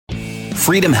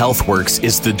Freedom HealthWorks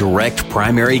is the direct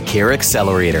primary care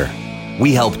accelerator.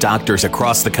 We help doctors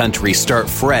across the country start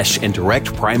fresh in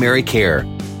direct primary care.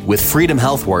 With Freedom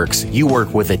HealthWorks, you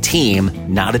work with a team,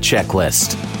 not a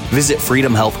checklist. Visit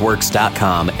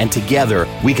freedomhealthworks.com and together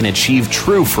we can achieve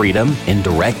true freedom in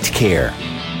direct care.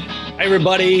 Hi,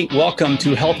 everybody. Welcome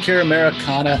to Healthcare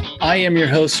Americana. I am your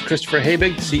host, Christopher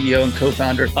Habig, CEO and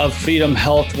co-founder of Freedom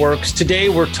HealthWorks. Today,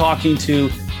 we're talking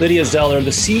to Lydia Zeller, the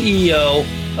CEO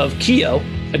of Keo,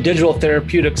 a digital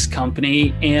therapeutics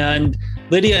company. And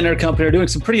Lydia and her company are doing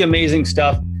some pretty amazing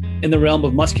stuff in the realm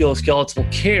of musculoskeletal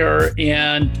care.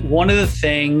 And one of the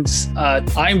things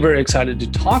I'm very excited to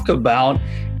talk about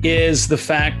is the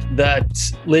fact that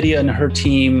Lydia and her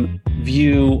team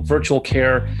view virtual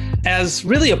care as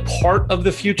really a part of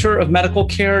the future of medical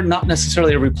care, not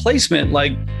necessarily a replacement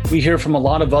like we hear from a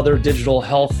lot of other digital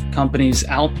health companies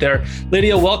out there.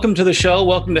 Lydia, welcome to the show.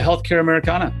 Welcome to Healthcare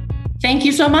Americana. Thank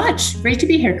you so much. Great to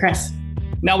be here, Chris.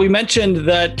 Now, we mentioned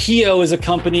that Keo is a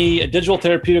company, a digital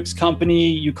therapeutics company.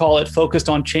 You call it focused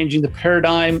on changing the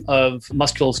paradigm of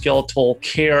musculoskeletal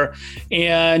care.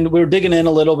 And we were digging in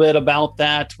a little bit about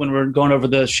that when we were going over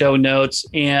the show notes.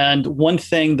 And one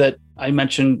thing that I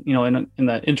mentioned, in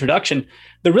the introduction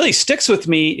that really sticks with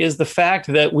me is the fact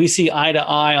that we see eye to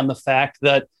eye on the fact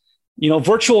that,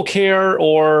 virtual care,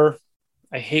 or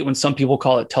I hate when some people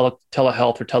call it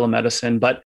telehealth or telemedicine,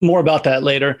 but more about that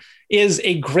later, is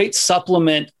a great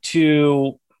supplement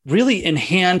to really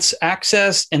enhance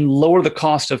access and lower the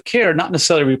cost of care, not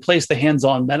necessarily replace the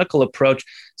hands-on medical approach.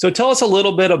 So tell us a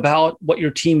little bit about what your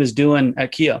team is doing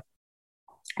at Keo.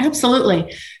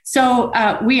 Absolutely. So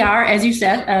we are, as you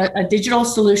said, a digital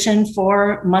solution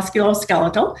for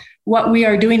musculoskeletal. What we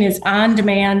are doing is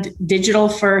on-demand, digital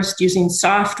first, using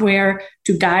software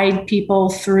to guide people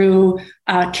through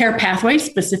care pathways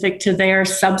specific to their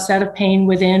subset of pain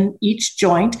within each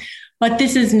joint. But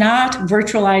this is not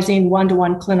virtualizing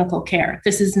one-to-one clinical care.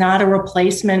 This is not a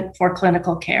replacement for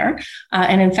clinical care.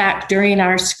 And in fact, during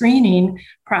our screening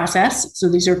process, so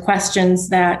these are questions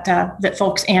that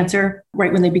folks answer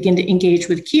right when they begin to engage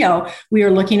with Keo, we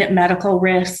are looking at medical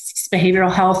risks,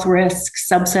 behavioral health risks,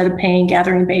 subset of pain,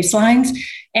 gathering baselines.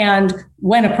 And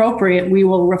when appropriate, we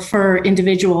will refer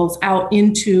individuals out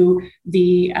into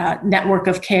the network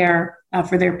of care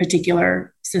for their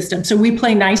particular system. So we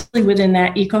play nicely within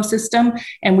that ecosystem,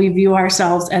 and we view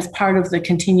ourselves as part of the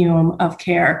continuum of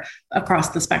care across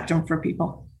the spectrum for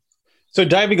people. So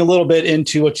diving a little bit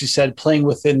into what you said, playing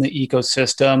within the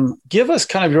ecosystem, give us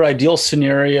kind of your ideal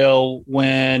scenario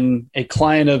when a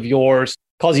client of yours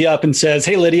calls you up and says,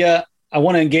 "Hey, Lydia, I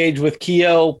want to engage with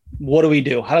Keo. What do we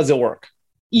do? How does it work?"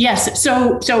 Yes.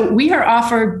 So we are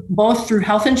offered both through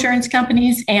health insurance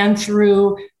companies and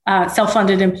through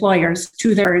self-funded employers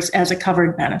to theirs as a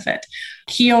covered benefit.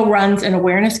 Keo runs an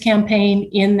awareness campaign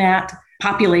in that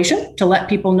population to let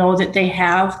people know that they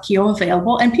have Keo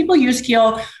available. And people use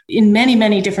Keo in many,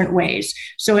 many different ways.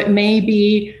 So it may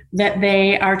be that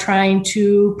they are trying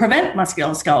to prevent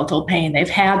musculoskeletal pain. They've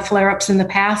had flare-ups in the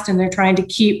past, and they're trying to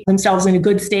keep themselves in a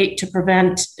good state to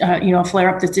prevent a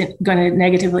flare-up that's going to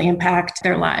negatively impact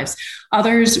their lives.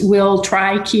 Others will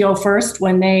try Keo first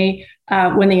when they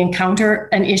encounter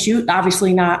an issue,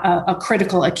 obviously not a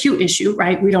critical acute issue,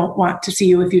 right? We don't want to see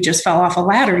you if you just fell off a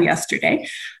ladder yesterday,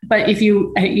 but if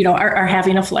you are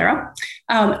having a flare-up.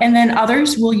 And then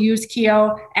others will use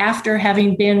Keo after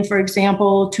having been, for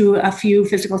example, to a few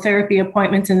physical therapy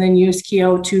appointments, and then use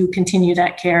Keo to continue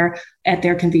that care at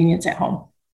their convenience at home.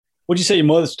 Would you say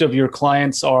most of your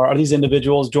clients are these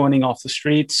individuals joining off the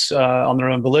streets on their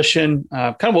own volition,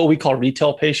 kind of what we call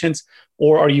retail patients,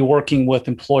 or are you working with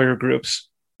employer groups?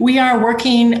 We are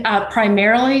working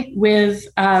primarily with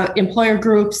employer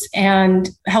groups and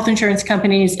health insurance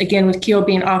companies, again, with Keo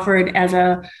being offered as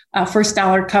a first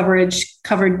dollar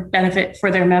covered benefit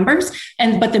for their members.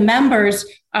 But the members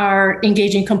are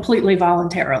engaging completely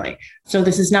voluntarily. So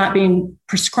this is not being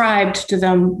prescribed to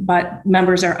them, but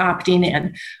members are opting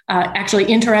in. Actually,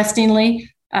 interestingly,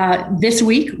 this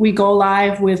week we go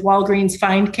live with Walgreens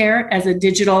Find Care as a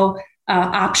digital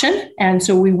option. And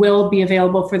so we will be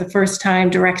available for the first time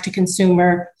direct to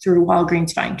consumer through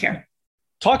Walgreens Find Care.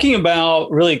 Talking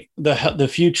about really the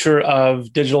future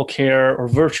of digital care or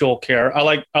virtual care, I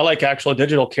like actual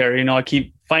digital care. I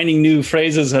keep finding new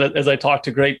phrases as I talk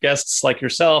to great guests like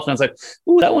yourself, and I was like,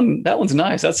 "Ooh, that one's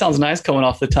nice. That sounds nice coming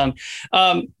off the tongue."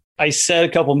 I said a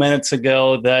couple minutes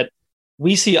ago that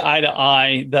we see eye to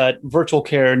eye that virtual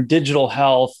care and digital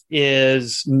health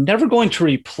is never going to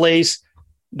replace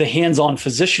the hands-on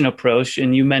physician approach.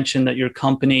 And you mentioned that your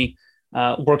company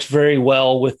works very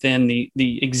well within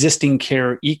the existing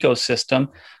care ecosystem.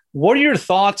 What are your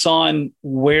thoughts on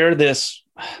where this,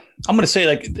 I'm going to say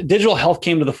like digital health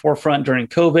came to the forefront during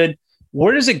COVID.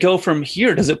 Where does it go from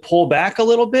here? Does it pull back a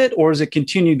little bit or does it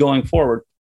continue going forward?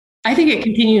 I think it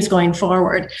continues going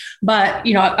forward. But,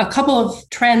 a couple of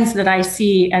trends that I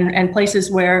see and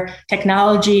places where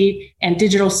technology and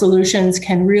digital solutions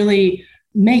can really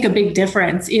make a big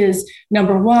difference is,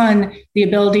 number one, the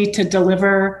ability to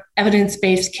deliver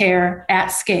evidence-based care at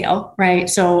scale, right?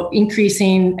 So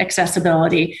increasing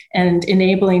accessibility and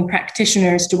enabling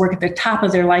practitioners to work at the top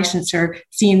of their licensure,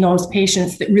 seeing those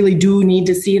patients that really do need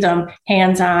to see them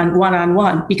hands-on,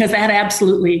 one-on-one, because that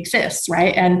absolutely exists,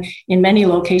 right? And in many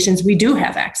locations, we do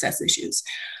have access issues.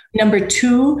 Number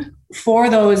two, for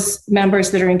those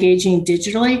members that are engaging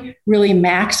digitally, really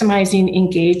maximizing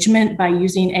engagement by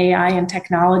using AI and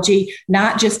technology,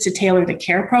 not just to tailor the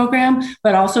care program,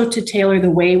 but also to tailor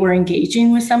the way we're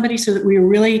engaging with somebody so that we're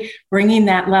really bringing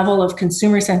that level of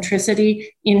consumer centricity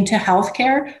into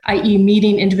healthcare, i.e.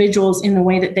 meeting individuals in the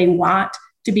way that they want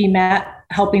to be met,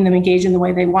 helping them engage in the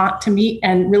way they want to meet,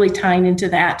 and really tying into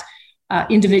that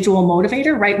individual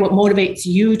motivator, right? What motivates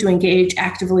you to engage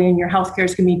actively in your healthcare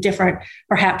is going to be different,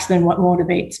 perhaps, than what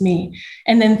motivates me.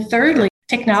 And then thirdly,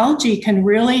 technology can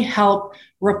really help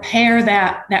repair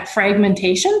that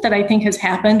fragmentation that I think has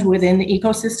happened within the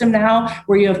ecosystem now,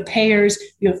 where you have payers,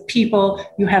 you have people,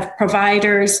 you have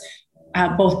providers,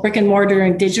 both brick and mortar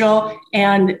and digital.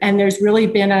 And there's really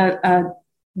been a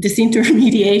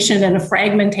disintermediation and a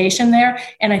fragmentation there.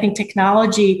 And I think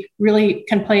technology really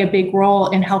can play a big role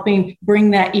in helping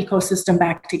bring that ecosystem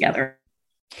back together.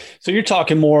 So you're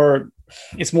talking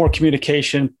it's more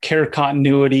communication, care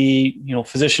continuity,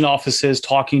 physician offices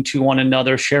talking to one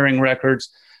another, sharing records.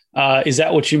 Is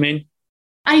that what you mean?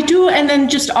 I do. And then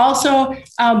just also,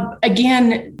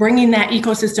 again, bringing that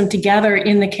ecosystem together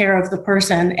in the care of the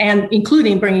person, and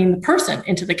including bringing the person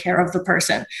into the care of the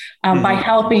person by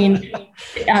helping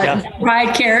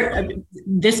provide care.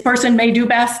 This person may do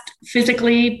best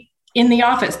physically in the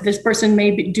office. This person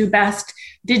may do best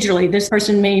digitally. This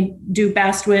person may do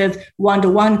best with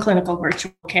one-to-one clinical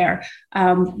virtual care.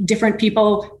 Different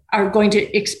people are going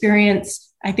to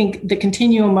experience, I think, the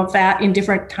continuum of that in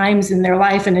different times in their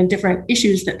life and in different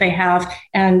issues that they have,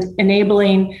 and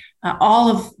enabling all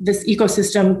of this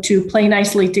ecosystem to play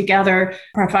nicely together,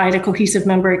 provide a cohesive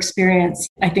member experience.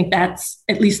 I think that's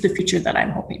at least the future that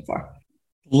I'm hoping for.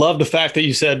 Love the fact that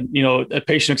you said, a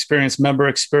patient experience, member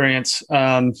experience.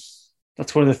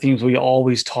 That's one of the themes we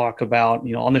always talk about,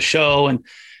 on the show.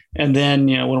 And then,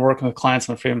 when working with clients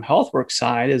on the Freedom HealthWorks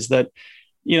side, is that,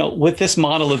 with this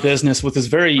model of business, with this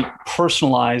very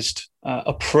personalized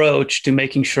approach to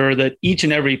making sure that each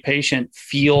and every patient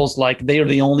feels like they are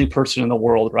the only person in the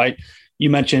world, right?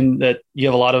 You mentioned that you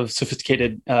have a lot of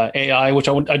sophisticated AI, which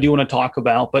I do want to talk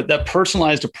about, but that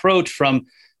personalized approach from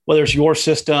whether it's your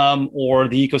system or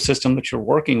the ecosystem that you're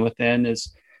working within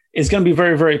is going to be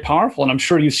very, very powerful. And I'm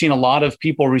sure you've seen a lot of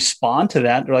people respond to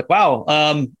that. They're like,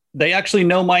 wow, they actually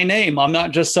know my name. I'm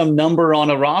not just some number on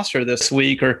a roster this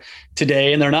week or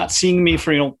today, and they're not seeing me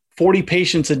for 40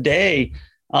 patients a day.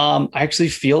 I actually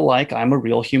feel like I'm a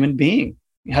real human being.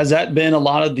 Has that been a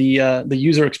lot of the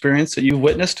user experience that you've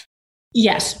witnessed?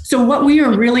 Yes. So what we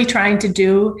are really trying to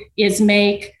do is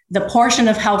make the portion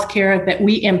of healthcare that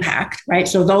we impact, right?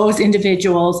 So those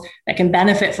individuals that can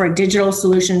benefit for a digital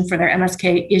solution for their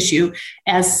MSK issue,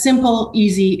 as simple,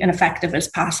 easy, and effective as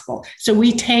possible. So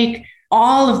we take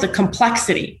all of the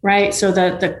complexity, right? So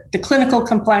the clinical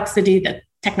complexity, the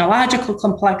technological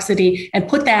complexity, and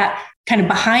put that kind of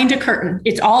behind a curtain.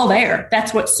 It's all there.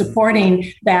 That's what's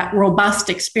supporting that robust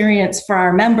experience for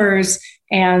our members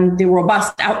and the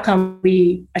robust outcome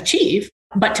we achieve,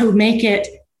 but to make it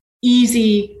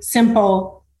easy,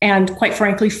 simple, and quite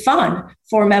frankly, fun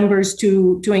for members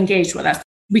to engage with us.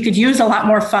 We could use a lot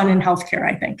more fun in healthcare,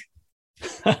 I think.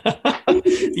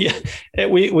 Yeah,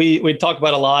 we talk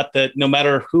about a lot that no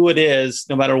matter who it is,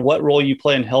 no matter what role you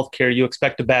play in healthcare, you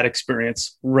expect a bad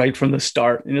experience right from the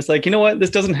start. And it's like, you know what? This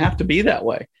doesn't have to be that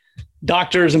way.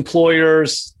 Doctors,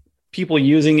 employers, people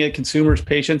using it, consumers,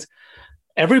 patients,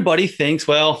 everybody thinks,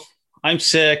 well, I'm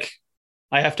sick.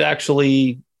 I have to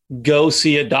actually go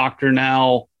see a doctor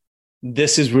now.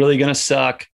 This is really going to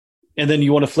suck. And then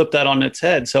you want to flip that on its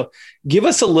head. So give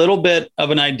us a little bit of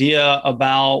an idea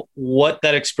about what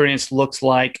that experience looks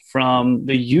like from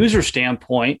the user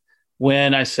standpoint.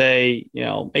 When I say,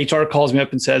 HR calls me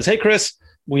up and says, hey, Chris,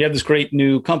 we have this great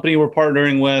new company we're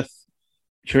partnering with.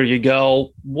 Here you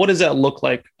go. What does that look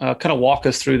like? Kind of walk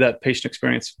us through that patient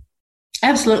experience.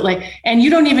 Absolutely. And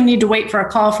you don't even need to wait for a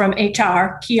call from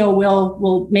HR. Keogh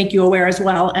will make you aware as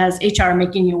well as HR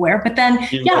making you aware. But then,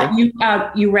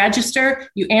 you register,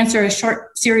 you answer a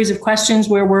short series of questions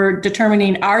where we're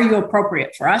determining, are you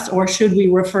appropriate for us, or should we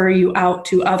refer you out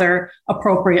to other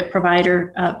appropriate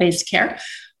provider-based care?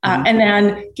 And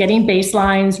then getting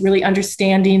baselines, really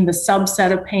understanding the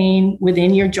subset of pain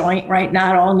within your joint, right?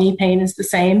 Not all knee pain is the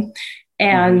same.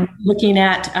 And looking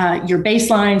at your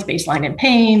baseline in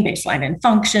pain, baseline in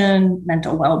function,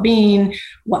 mental well-being,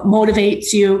 what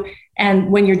motivates you.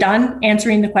 And when you're done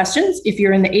answering the questions, if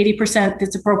you're in the 80%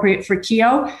 that's appropriate for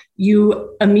Keogh,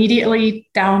 you immediately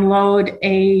download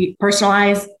a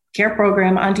personalized care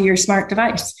program onto your smart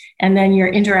device. And then you're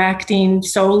interacting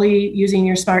solely using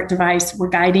your smart device. We're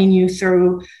guiding you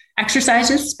through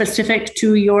exercises specific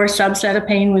to your subset of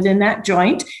pain within that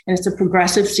joint. And it's a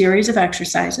progressive series of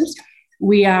exercises.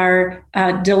 We are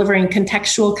delivering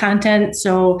contextual content,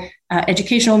 so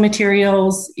educational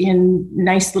materials in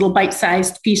nice little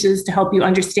bite-sized pieces to help you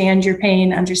understand your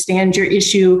pain, understand your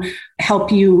issue,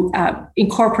 help you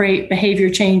incorporate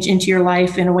behavior change into your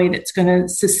life in a way that's going to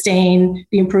sustain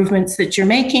the improvements that you're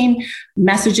making,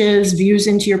 messages, views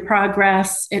into your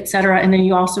progress, et cetera. And then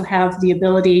you also have the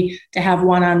ability to have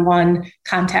one-on-one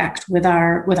contact with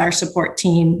our support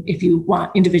team if you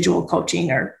want individual coaching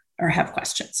or have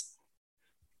questions.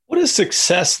 What does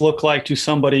success look like to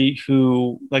somebody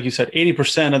who, like you said,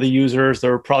 80% of the users,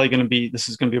 this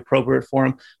is going to be appropriate for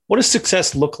them? What does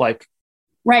success look like?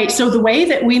 Right. So the way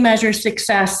that we measure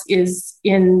success is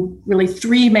in really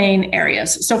three main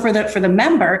areas. So for the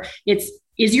member, is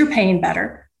your pain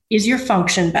better? Is your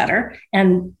function better?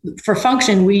 And for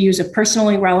function, we use a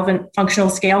personally relevant functional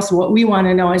scale. So what we want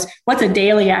to know is, what's a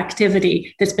daily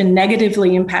activity that's been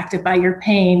negatively impacted by your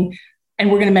pain? And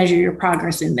we're going to measure your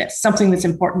progress in this, something that's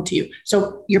important to you.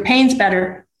 So your pain's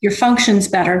better, your function's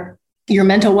better, your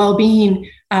mental well-being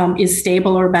is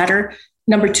stable or better.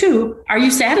 Number two, are you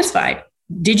satisfied?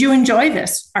 Did you enjoy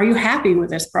this? Are you happy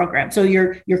with this program? So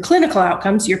your clinical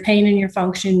outcomes, your pain and your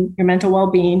function, your mental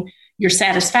well-being, your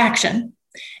satisfaction.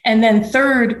 And then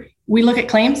third, we look at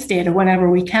claims data whenever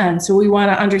we can. So we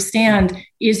want to understand,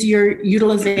 is your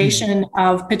utilization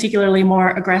of particularly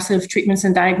more aggressive treatments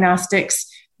and diagnostics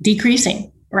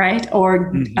decreasing, right?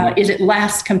 Or is it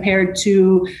less compared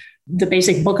to the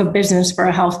basic book of business for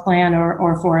a health plan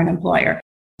or for an employer?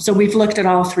 So we've looked at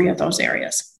all three of those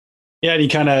areas. Yeah, and you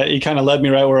kind of led me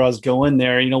right where I was going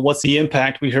there. What's the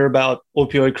impact? We hear about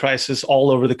opioid crisis all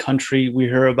over the country. We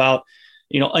hear about,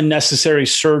 unnecessary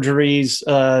surgeries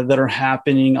that are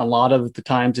happening. A lot of the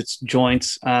times it's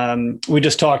joints. We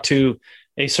just talked to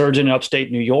a surgeon in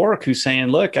upstate New York who's saying,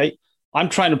 look, I'm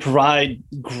trying to provide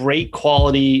great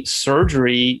quality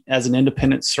surgery as an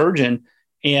independent surgeon,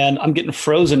 and I'm getting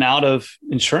frozen out of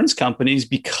insurance companies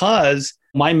because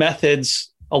my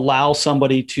methods allow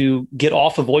somebody to get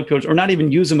off of opioids or not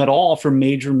even use them at all for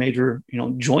major,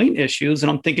 joint issues. And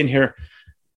I'm thinking here,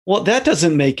 well, that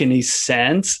doesn't make any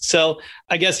sense. So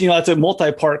I guess, that's a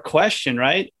multi-part question,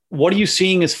 right? What are you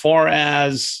seeing as far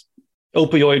as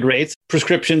opioid rates,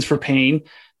 prescriptions for pain?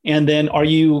 And then are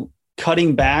you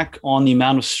cutting back on the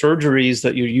amount of surgeries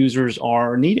that your users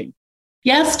are needing?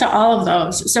 Yes, to all of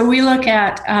those. So we look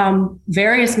at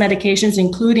various medications,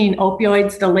 including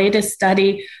opioids. The latest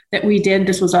study that we did,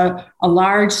 this was a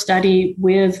large study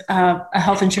with a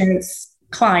health insurance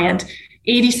client,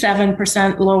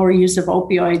 87% lower use of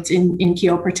opioids in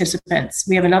Keogh participants.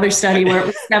 We have another study where it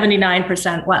was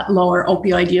 79% lower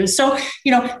opioid use. So,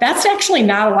 that's actually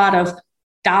not a lot of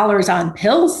dollars on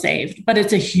pills saved, but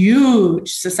it's a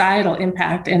huge societal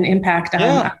impact and impact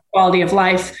on quality of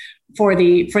life for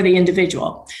the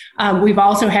individual. We've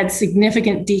also had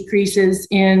significant decreases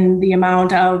in the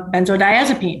amount of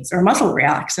benzodiazepines or muscle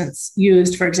relaxants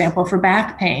used, for example, for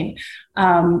back pain.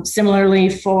 Similarly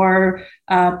for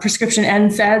prescription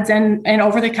NSAIDs and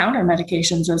over-the-counter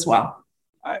medications as well.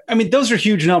 I mean, those are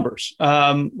huge numbers.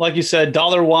 Like you said,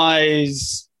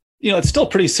 dollar-wise, it's still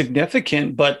pretty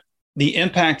significant, but the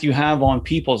impact you have on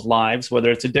people's lives,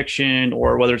 whether it's addiction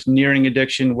or whether it's nearing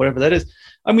addiction, whatever that is,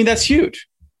 I mean, that's huge.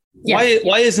 Yes.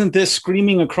 Why isn't this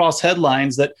screaming across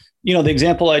headlines that, the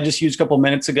example I just used a couple of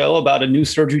minutes ago about a new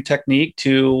surgery technique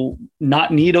to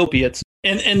not need opiates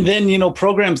and then,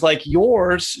 programs like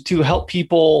yours to help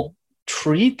people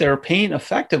treat their pain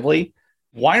effectively.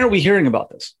 Why are we hearing about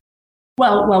this?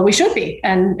 Well, we should be,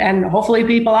 and hopefully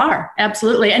people are.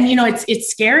 Absolutely. And, it's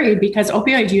scary because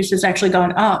opioid use has actually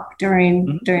gone up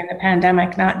during the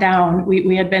pandemic, not down.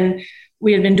 We had been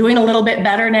doing a little bit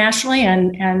better nationally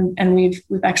and we've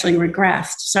actually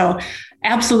regressed. So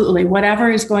absolutely, whatever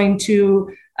is going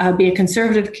to be a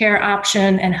conservative care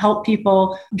option, and help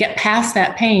people get past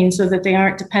that pain so that they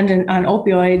aren't dependent on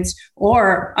opioids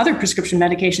or other prescription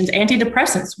medications.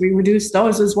 Antidepressants, we reduce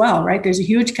those as well, right? There's a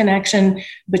huge connection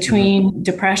between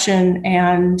depression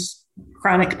and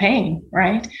chronic pain,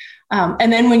 right?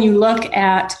 And then when you look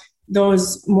at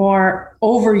those more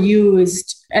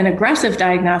overused and aggressive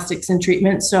diagnostics and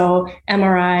treatments, so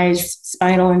MRIs,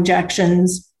 spinal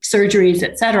injections, surgeries,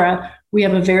 et cetera, we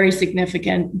have a very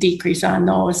significant decrease on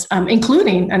those,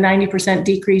 including a 90%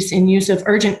 decrease in use of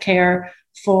urgent care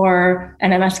for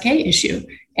an MSK issue.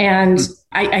 And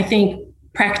I think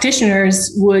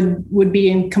practitioners would be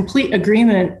in complete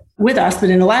agreement with us that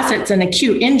unless it's an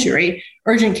acute injury,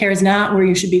 urgent care is not where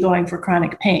you should be going for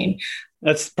chronic pain.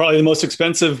 That's probably the most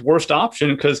expensive, worst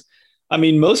option, because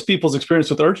most people's experience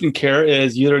with urgent care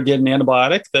is you either get an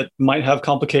antibiotic that might have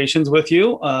complications with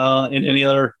you in any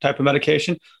other type of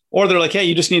medication, or they're like, hey,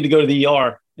 you just need to go to the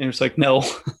ER. And it's like, no,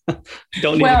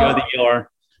 don't need to go to the ER.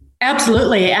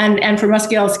 Absolutely. And for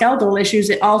musculoskeletal issues,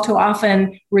 it all too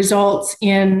often results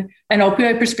in an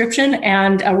opioid prescription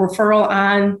and a referral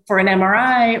on for an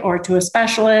MRI or to a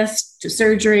specialist, to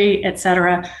surgery, et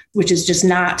cetera, which is just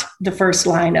not the first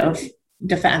line of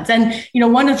defense. And,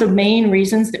 one of the main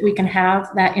reasons that we can have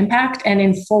that impact, and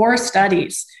in 4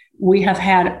 studies, we have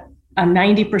had a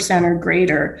 90% or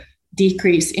greater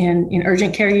decrease in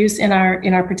urgent care use in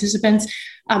our participants.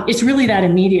 It's really that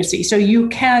immediacy. So you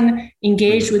can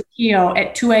engage with Keo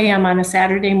at 2 a.m. on a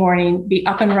Saturday morning, be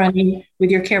up and running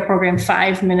with your care program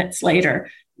 5 minutes later.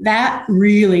 That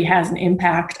really has an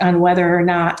impact on whether or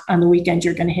not on the weekend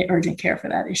you're going to hit urgent care for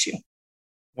that issue.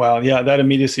 Wow. Yeah, that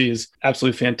immediacy is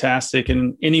absolutely fantastic.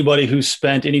 And anybody who's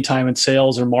spent any time in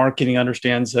sales or marketing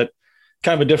understands that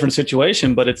kind of a different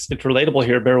situation, but it's relatable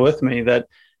here. Bear with me that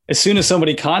as soon as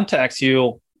somebody contacts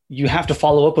you, you have to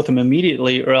follow up with them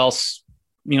immediately, or else,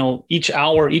 each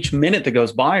hour, each minute that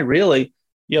goes by, really,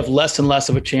 you have less and less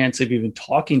of a chance of even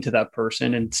talking to that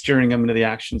person and steering them into the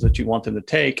actions that you want them to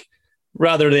take,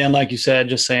 rather than, like you said,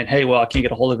 just saying, hey, well, I can't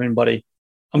get a hold of anybody.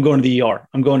 I'm going to the ER.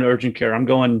 I'm going to urgent care. I'm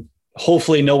going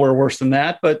hopefully nowhere worse than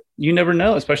that, but you never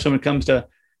know, especially when it comes to,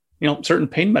 certain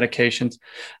pain medications.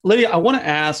 Lydia, I want to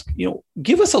ask,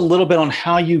 give us a little bit on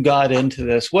how you got into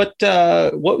this. What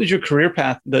was your career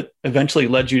path that eventually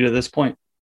led you to this point?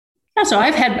 Yeah, so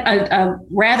I've had a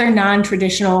rather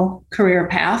non-traditional career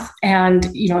path, and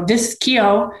this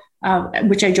Keo,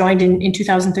 which I joined in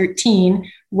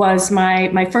 2013, was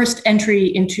my first entry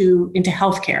into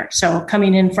healthcare. So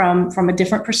coming in from a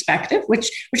different perspective, which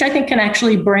I think can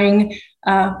actually bring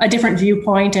a different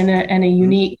viewpoint and a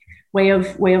unique way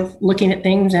of looking at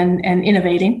things and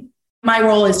innovating. My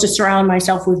role is to surround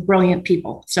myself with brilliant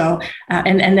people, so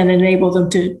and then enable them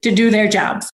to do their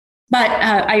jobs. But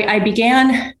I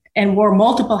began and wore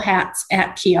multiple hats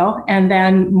at Keo, and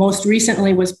then most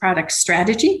recently was product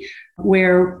strategy,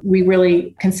 where we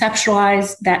really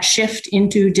conceptualized that shift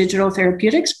into digital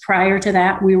therapeutics. Prior to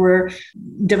that, we were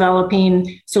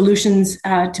developing solutions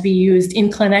to be used in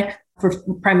clinic for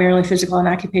primarily physical and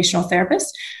occupational therapists.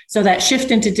 So that shift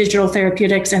into digital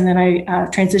therapeutics, and then I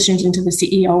transitioned into the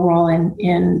CEO role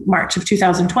in March of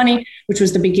 2020, which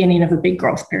was the beginning of a big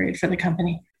growth period for the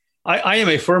company. I am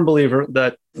a firm believer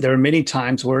that there are many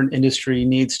times where an industry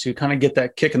needs to kind of get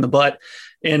that kick in the butt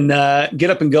and get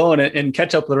up and go and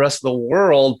catch up with the rest of the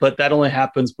world. But that only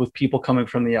happens with people coming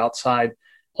from the outside.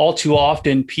 All too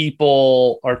often,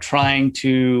 people are trying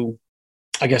to,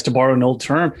 I guess, to borrow an old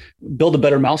term, build a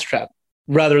better mousetrap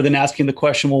rather than asking the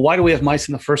question, well, why do we have mice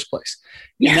in the first place?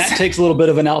 Yes. And that takes a little bit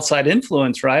of an outside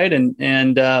influence, right?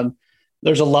 And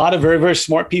there's a lot of very, very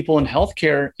smart people in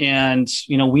healthcare, and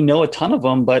we know a ton of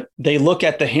them, but they look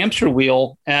at the hamster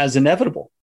wheel as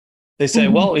inevitable. They say,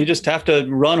 well, you just have to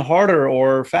run harder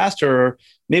or faster, or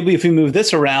maybe if we move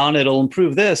this around, it'll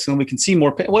improve this, and we can see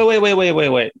more pain.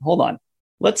 Wait, hold on.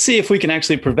 Let's see if we can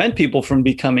actually prevent people from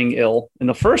becoming ill in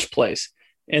the first place.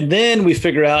 And then we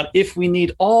figure out if we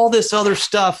need all this other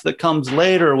stuff that comes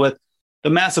later with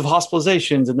the massive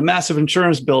hospitalizations and the massive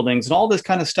insurance buildings and all this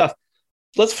kind of stuff.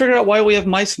 Let's figure out why we have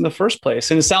mice in the first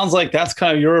place. And it sounds like that's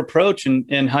kind of your approach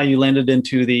and how you landed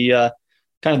into the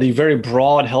kind of the very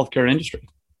broad healthcare industry.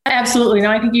 Absolutely. No,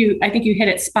 I think you hit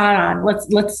it spot on. Let's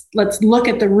look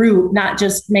at the root, not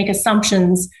just make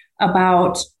assumptions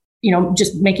about,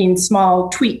 just making small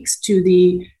tweaks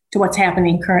to what's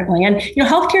happening currently. And,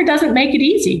 healthcare doesn't make it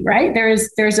easy, right?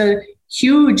 There's a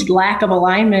huge lack of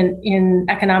alignment in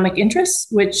economic interests,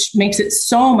 which makes it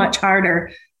so much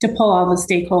harder to pull all the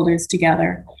stakeholders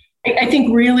together. I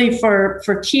think really for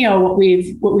Keo, what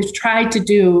we've tried to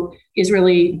do is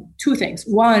really 2 things.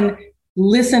 One,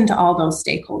 listen to all those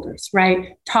stakeholders,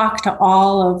 right? Talk to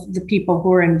all of the people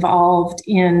who are involved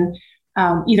in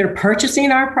either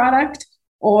purchasing our product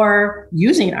or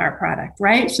using our product,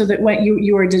 right? So that when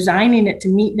you are designing it to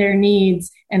meet their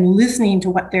needs and listening to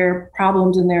what their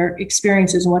problems and their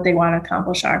experiences and what they want to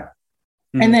accomplish are.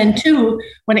 Mm-hmm. And then two,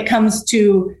 when it comes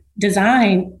to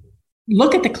design,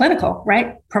 look at the clinical,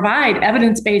 right? Provide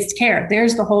evidence-based care.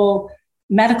 There's the whole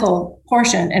medical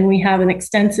portion. And we have an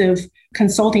extensive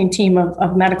consulting team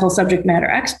of medical subject matter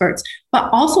experts, but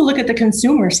also look at the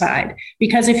consumer side,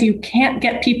 because if you can't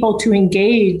get people to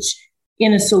engage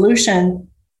in a solution,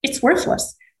 it's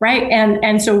worthless, right?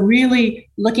 And so really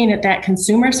looking at that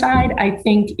consumer side, I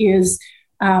think is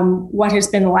what has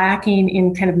been lacking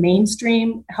in kind of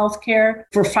mainstream healthcare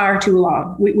for far too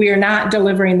long. We are not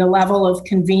delivering the level of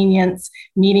convenience,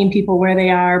 meeting people where they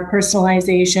are,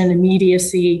 personalization,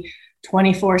 immediacy,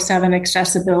 24/7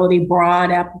 accessibility,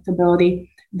 broad applicability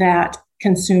that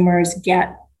consumers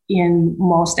get in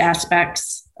most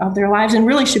aspects of their lives and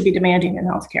really should be demanding in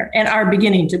healthcare and are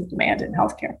beginning to demand in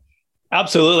healthcare.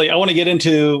 Absolutely. I want to get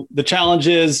into the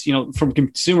challenges, from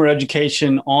consumer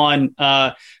education on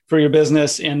for your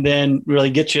business, and then really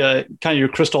get you kind of your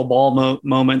crystal ball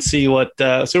moment, see where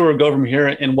we'll go from here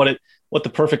and what the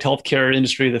perfect healthcare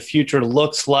industry of the future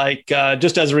looks like.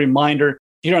 Just as a reminder,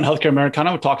 here on Healthcare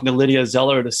Americana, we're talking to Lydia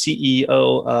Zeller, the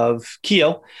CEO of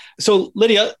Keo. So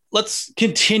Lydia, let's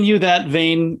continue that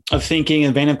vein of thinking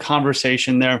and vein of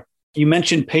conversation there. You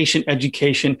mentioned patient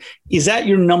education. Is that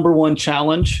your number one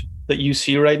challenge that you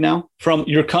see right now from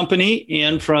your company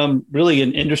and from really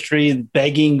an industry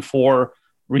begging for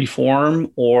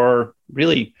reform, or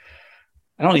really,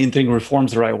 I don't even think reform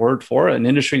is the right word for it, an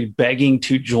industry begging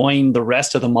to join the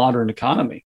rest of the modern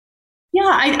economy? Yeah,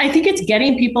 I think it's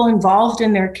getting people involved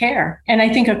in their care. And I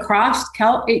think across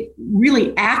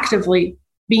really actively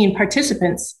being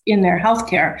participants in their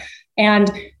healthcare.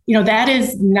 And, that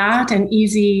is not an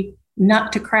easy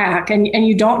nut to crack. And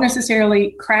you don't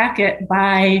necessarily crack it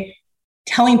by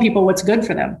telling people what's good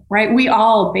for them, right? We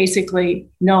all basically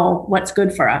know what's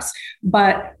good for us.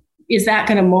 But is that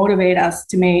going to motivate us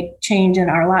to make change in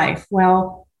our life?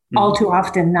 Well, all too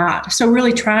often not. So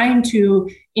really trying to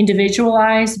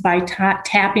individualize by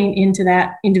tapping into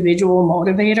that individual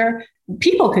motivator.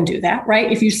 People can do that, right?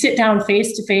 If you sit down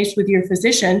face to face with your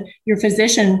physician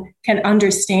can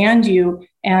understand you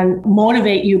and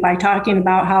motivate you by talking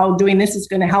about how doing this is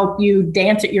going to help you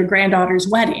dance at your granddaughter's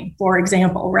wedding, for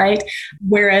example, right?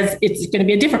 Whereas it's going to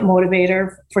be a different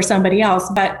motivator for somebody else.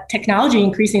 But technology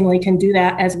increasingly can do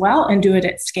that as well and do it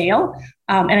at scale.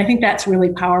 And I think that's really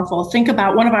powerful. Think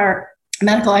about one of our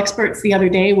medical experts the other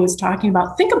day was talking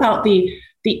about, think about the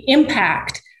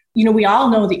impact. We all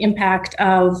know the impact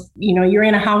of, you're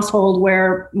in a household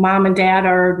where mom and dad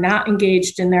are not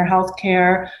engaged in their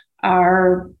healthcare,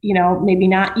 are, maybe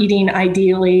not eating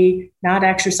ideally, not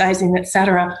exercising, et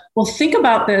cetera. Well, think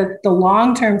about the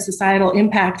long-term societal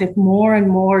impact if more and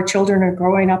more children are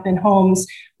growing up in homes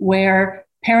where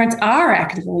parents are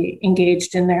actively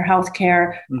engaged in their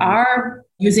healthcare, are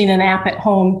using an app at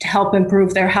home to help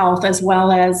improve their health, as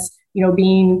well as,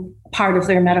 being part of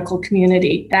their medical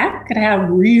community. That could have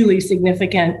really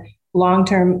significant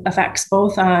long-term effects,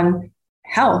 both on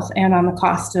health and on the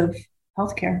cost of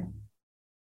healthcare.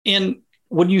 And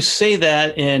when you say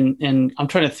that, and I'm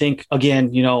trying to think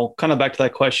again, kind of back to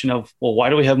that question of, well, why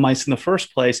do we have mice in the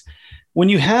first place? When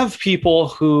you have people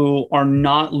who are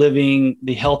not living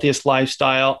the healthiest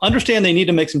lifestyle, understand they need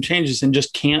to make some changes and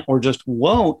just can't or just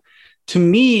won't. To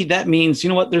me, that means,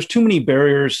 there's too many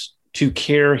barriers to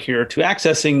care here, to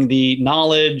accessing the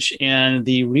knowledge and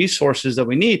the resources that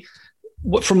we need.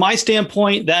 From my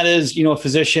standpoint, that is, a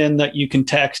physician that you can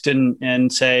text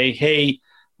and say, hey,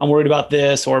 I'm worried about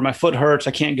this, or my foot hurts,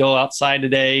 I can't go outside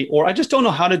today, or I just don't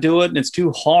know how to do it and it's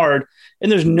too hard.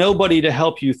 And there's nobody to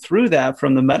help you through that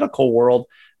from the medical world.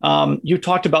 You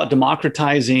talked about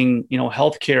democratizing,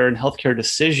 healthcare and healthcare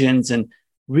decisions and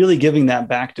really giving that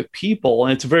back to people.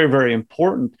 And it's very, very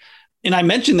important. And I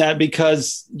mention that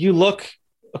because you look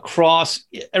across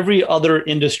every other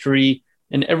industry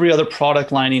and every other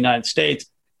product line in the United States,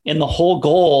 and the whole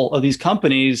goal of these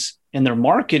companies and their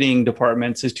marketing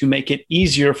departments is to make it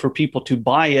easier for people to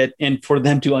buy it and for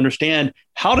them to understand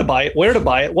how to buy it, where to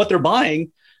buy it, what they're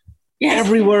buying,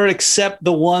 everywhere except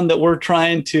the one that we're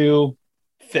trying to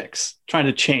fix, trying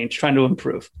to change, trying to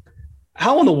improve.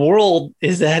 How in the world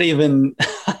is that even?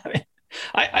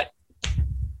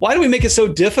 Why do we make it so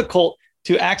difficult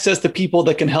to access the people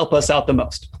that can help us out the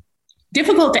most?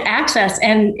 Difficult to access,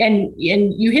 and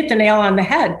you hit the nail on the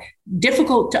head.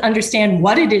 Difficult to understand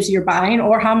what it is you're buying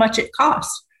or how much it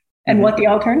costs and what the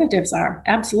alternatives are.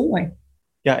 Absolutely.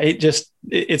 Yeah,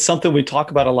 it's something we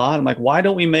talk about a lot. I'm like, why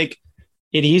don't we make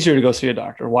it easier to go see a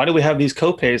doctor? Why do we have these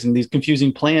copays and these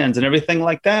confusing plans and everything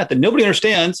like that nobody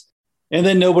understands? And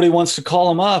then nobody wants to call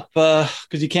them up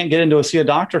because you can't get into see a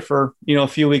doctor for, a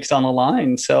few weeks down the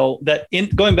line. So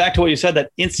going back to what you said,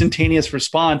 that instantaneous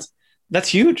response, that's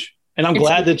huge. And I'm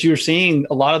glad that you're seeing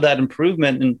a lot of that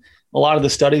improvement, and a lot of the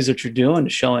studies that you're doing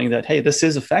showing that, hey, this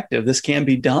is effective. This can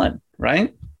be done,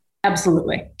 right?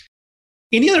 Absolutely.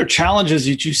 Any other challenges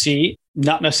that you see,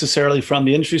 not necessarily from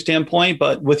the industry standpoint,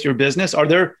 but with your business? Are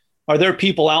there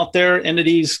people out there,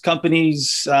 entities,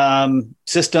 companies,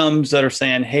 systems that are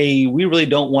saying, hey, we really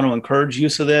don't want to encourage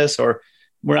use of this, or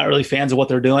we're not really fans of what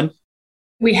they're doing?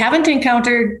 We haven't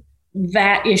encountered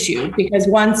that issue, because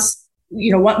once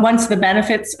the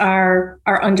benefits are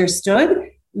understood,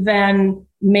 then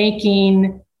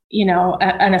making,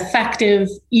 an effective,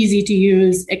 easy to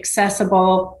use,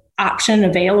 accessible option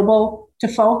available to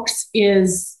folks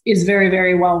is very,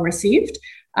 very well received.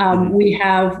 We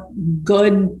have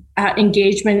good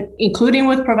engagement, including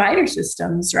with provider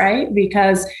systems, right?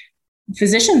 Because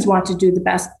physicians want to do the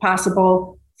best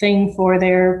possible thing for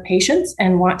their patients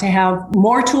and want to have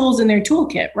more tools in their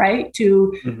toolkit, right?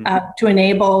 To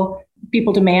enable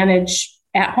people to manage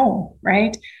at home,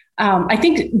 right? I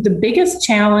think the biggest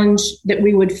challenge that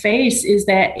we would face is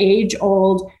that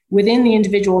age-old within the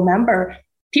individual member.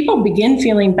 People begin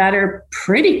feeling better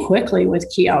pretty quickly with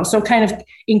Keo. So kind of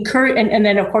encourage, and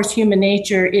then of course, human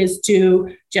nature is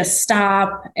to just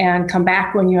stop and come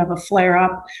back when you have a flare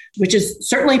up, which is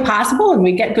certainly possible. And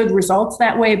we get good results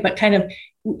that way, but kind of,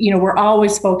 we're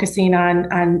always focusing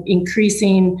on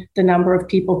increasing the number of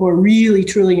people who are really,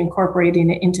 truly incorporating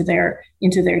it into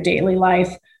their daily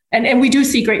life. And we do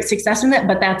see great success in that,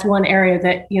 but that's one area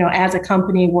that, as a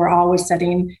company, we're always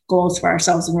setting goals for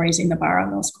ourselves and raising the bar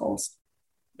on those goals.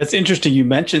 That's interesting. You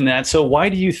mentioned that. So why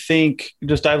do you think,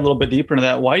 just dive a little bit deeper into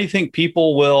that, why do you think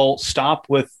people will stop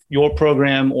with your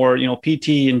program or, PT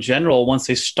in general once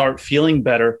they start feeling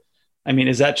better? I mean,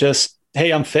 is that just,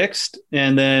 hey, I'm fixed?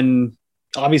 And then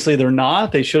obviously they're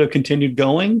not, they should have continued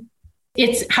going.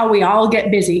 It's how we all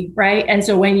get busy, right? And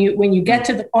so when you get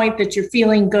to the point that you're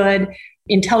feeling good,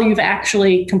 until you've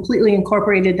actually completely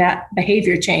incorporated that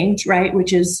behavior change, right?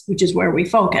 Which is where we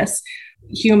focus.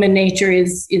 Human nature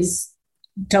is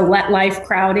to let life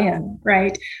crowd in,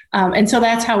 right? And so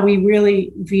that's how we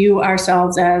really view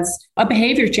ourselves as a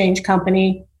behavior change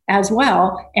company as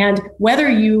well. And whether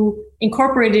you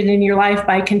incorporate it in your life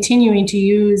by continuing to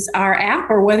use our app,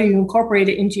 or whether you incorporate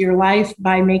it into your life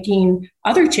by making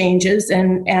other changes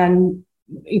and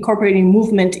incorporating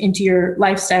movement into your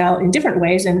lifestyle in different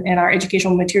ways, and our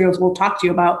educational materials will talk to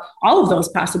you about all of those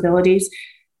possibilities.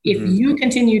 If you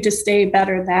continue to stay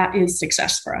better, that is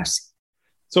success for us.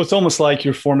 So it's almost like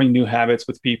you're forming new habits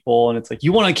with people, and it's like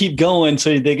you want to keep going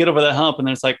so they get over that hump, and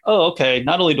then it's like, oh, okay,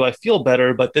 not only do I feel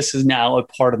better, but this is now a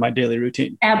part of my daily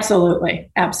routine. Absolutely.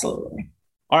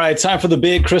 All right, time for the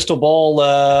big crystal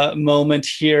ball moment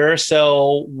here.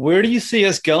 So where do you see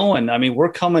us going? I mean,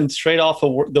 we're coming straight off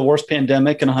of the worst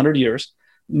pandemic in 100 years.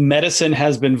 Medicine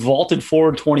has been vaulted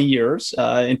forward 20 years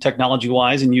in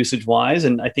technology-wise and usage-wise,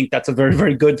 and I think that's a very,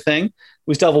 very good thing.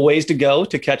 We still have a ways to go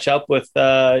to catch up with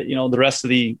the rest of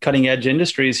the cutting-edge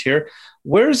industries here.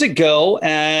 Where does it go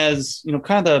as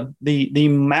kind of the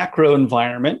macro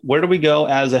environment? Where do we go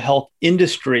as a health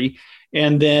industry?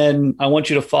 And then I want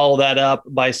you to follow that up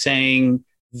by saying,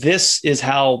 this is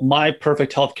how my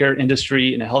perfect healthcare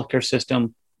industry and a healthcare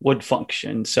system would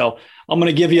function. So I'm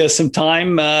going to give you some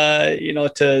time,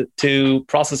 to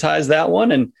processize that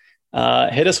one and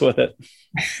hit us with it.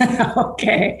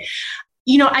 Okay.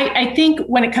 I think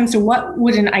when it comes to what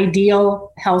would an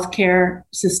ideal healthcare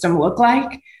system look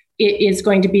like, it is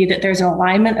going to be that there's an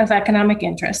alignment of economic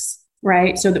interests,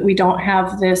 right? So that we don't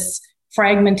have this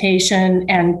fragmentation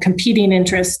and competing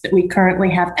interests that we currently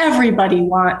have. Everybody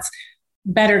wants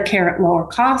better care at lower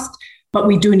cost, but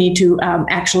we do need to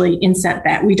actually incent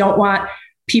that. We don't want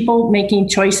people making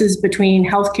choices between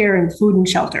healthcare and food and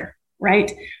shelter,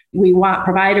 right? We want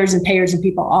providers and payers and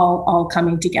people all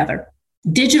coming together.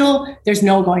 Digital, there's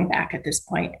no going back at this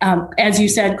point. As you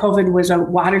said, COVID was a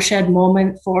watershed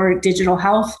moment for digital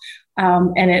health,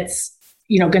 and it's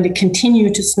going to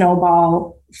continue to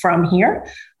snowball from here.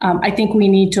 I think we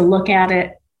need to look at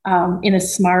it in a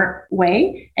smart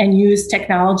way and use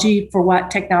technology for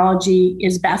what technology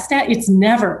is best at. It's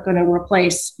never going to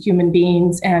replace human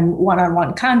beings and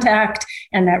one-on-one contact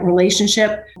and that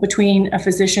relationship between a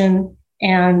physician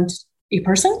and a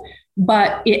person.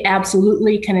 but it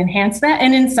absolutely can enhance that.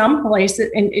 And in some places,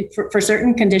 and for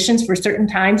certain conditions, for certain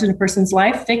times in a person's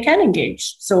life, they can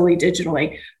engage solely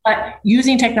digitally, but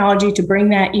using technology to bring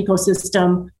that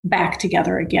ecosystem back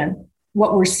together again.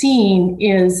 What we're seeing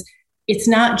is it's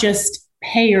not just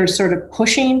payers sort of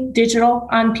pushing digital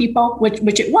on people,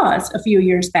 which it was a few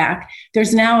years back.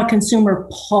 There's now a consumer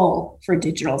pull for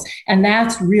digitals. And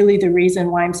that's really the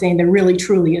reason why I'm saying there really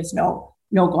truly is no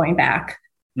going back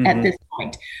at this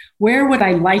point. Where would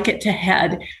I like it to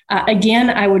head? Again,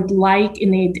 I would like,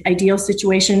 in the ideal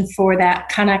situation, for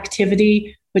that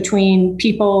connectivity between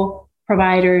people,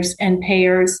 providers, and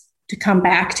payers to come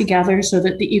back together so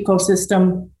that the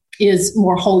ecosystem is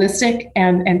more holistic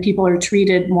and people are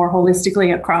treated more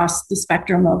holistically across the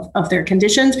spectrum of their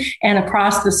conditions and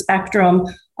across the spectrum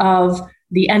of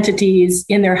the entities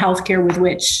in their healthcare with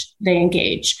which they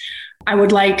engage. I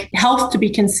would like health to be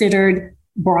considered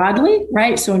broadly,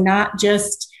 right? So not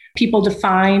just people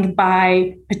defined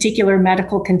by particular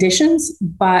medical conditions,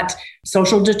 but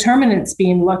social determinants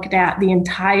being looked at, the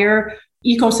entire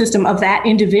ecosystem of that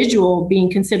individual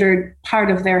being considered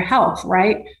part of their health,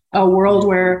 right? A world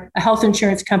where a health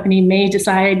insurance company may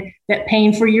decide that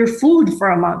paying for your food for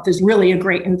a month is really a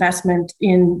great investment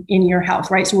in your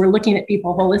health, right? So we're looking at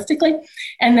people holistically.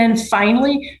 And then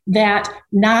finally, that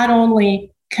not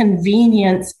only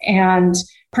convenience and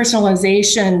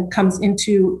personalization comes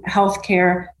into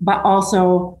healthcare, but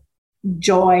also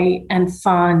joy and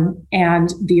fun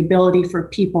and the ability for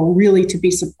people really to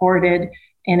be supported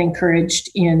and encouraged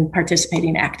in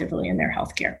participating actively in their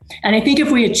healthcare. And I think if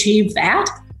we achieve that,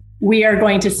 we are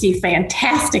going to see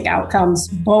fantastic outcomes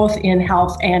both in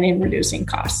health and in reducing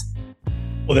costs.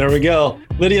 Well, there we go.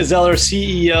 Lydia Zeller,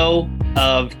 CEO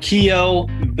of Keo.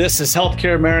 This is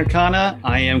Healthcare Americana.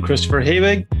 I am Christopher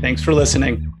Habig. Thanks for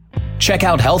listening. Check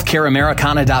out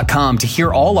healthcareamericana.com to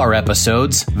hear all our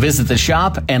episodes, visit the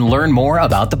shop, and learn more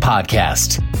about the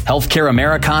podcast. Healthcare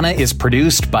Americana is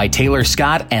produced by Taylor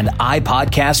Scott and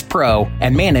iPodcast Pro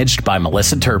and managed by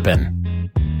Melissa Turpin.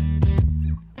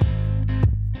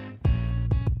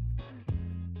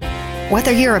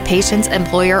 Whether you're a patient,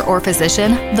 employer, or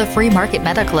physician, the Free Market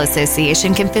Medical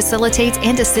Association can facilitate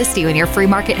and assist you in your free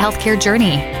market healthcare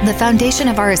journey. The foundation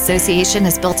of our association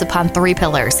is built upon 3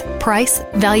 pillars: price,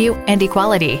 value, and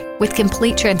equality, with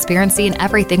complete transparency in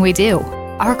everything we do.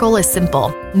 Our goal is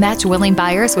simple: match willing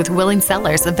buyers with willing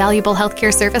sellers of valuable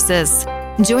healthcare services.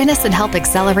 Join us and help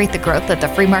accelerate the growth of the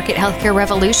free market healthcare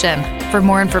revolution. For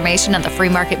more information on the Free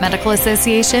Market Medical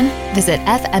Association, visit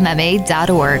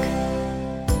fmma.org.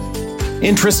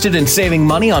 Interested in saving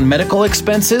money on medical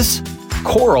expenses?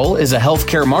 Coral is a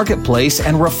healthcare marketplace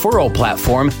and referral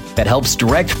platform that helps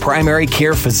direct primary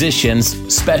care physicians,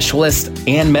 specialists,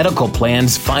 and medical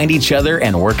plans find each other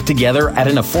and work together at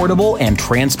an affordable and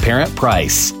transparent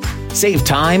price. Save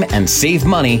time and save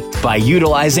money by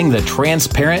utilizing the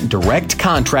transparent direct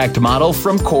contract model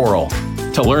from Coral.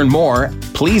 To learn more,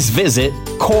 please visit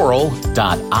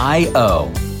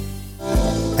coral.io.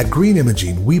 At Green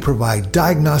Imaging, we provide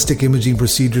diagnostic imaging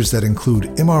procedures that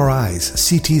include MRIs,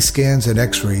 CT scans, and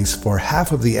X-rays for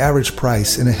half of the average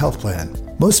price in a health plan.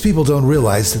 Most people don't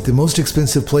realize that the most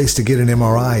expensive place to get an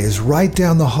MRI is right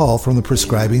down the hall from the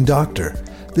prescribing doctor.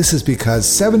 This is because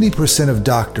 70% of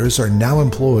doctors are now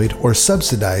employed or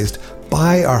subsidized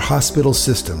by our hospital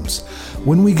systems.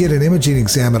 When we get an imaging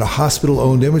exam at a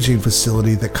hospital-owned imaging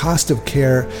facility, the cost of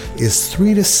care is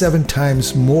 3 to 7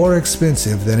 times more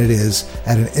expensive than it is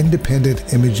at an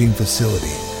independent imaging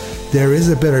facility. There is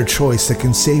a better choice that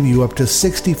can save you up to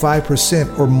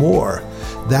 65% or more.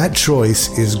 That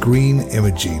choice is Green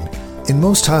Imaging. In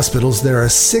most hospitals, there are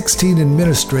 16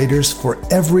 administrators for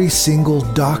every single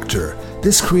doctor.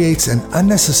 This creates an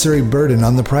unnecessary burden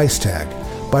on the price tag.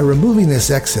 By removing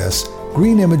this excess,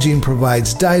 Green Imaging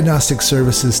provides diagnostic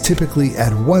services typically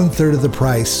at 1/3 of the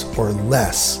price or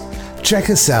less. Check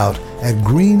us out at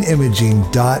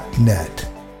greenimaging.net.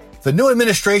 The new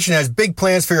administration has big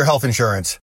plans for your health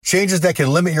insurance. Changes that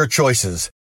can limit your choices.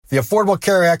 The Affordable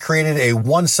Care Act created a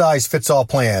one-size-fits-all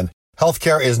plan.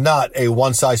 Healthcare is not a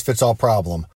one-size-fits-all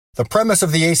problem. The premise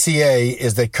of the ACA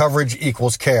is that coverage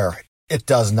equals care. It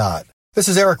does not. This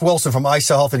is Eric Wilson from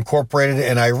ISA Health Incorporated,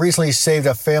 and I recently saved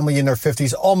a family in their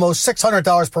 50s almost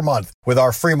 $600 per month with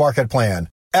our free market plan.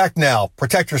 Act now.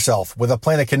 Protect yourself with a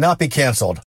plan that cannot be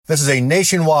canceled. This is a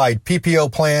nationwide PPO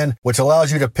plan which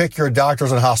allows you to pick your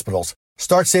doctors and hospitals.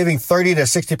 Start saving 30 to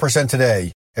 60%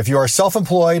 today. If you are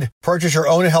self-employed, purchase your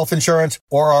own health insurance,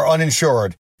 or are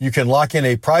uninsured, you can lock in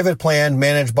a private plan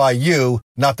managed by you,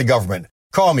 not the government.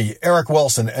 Call me, Eric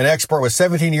Wilson, an expert with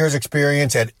 17 years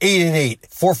experience at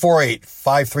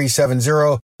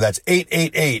 888-448-5370. That's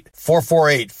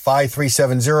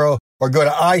 888-448-5370 or go to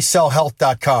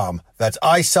iCellHealth.com. That's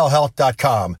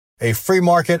iCellHealth.com. A free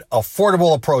market,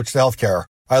 affordable approach to healthcare.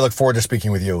 I look forward to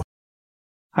speaking with you.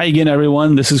 Hi again,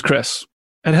 everyone. This is Chris.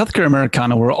 At Healthcare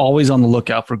Americana, we're always on the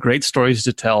lookout for great stories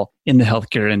to tell in the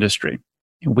healthcare industry.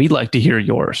 And we'd like to hear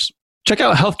yours. Check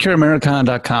out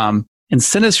healthcareamericana.com and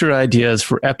send us your ideas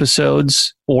for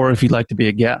episodes or if you'd like to be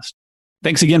a guest.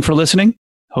 Thanks again for listening.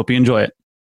 Hope you enjoy it.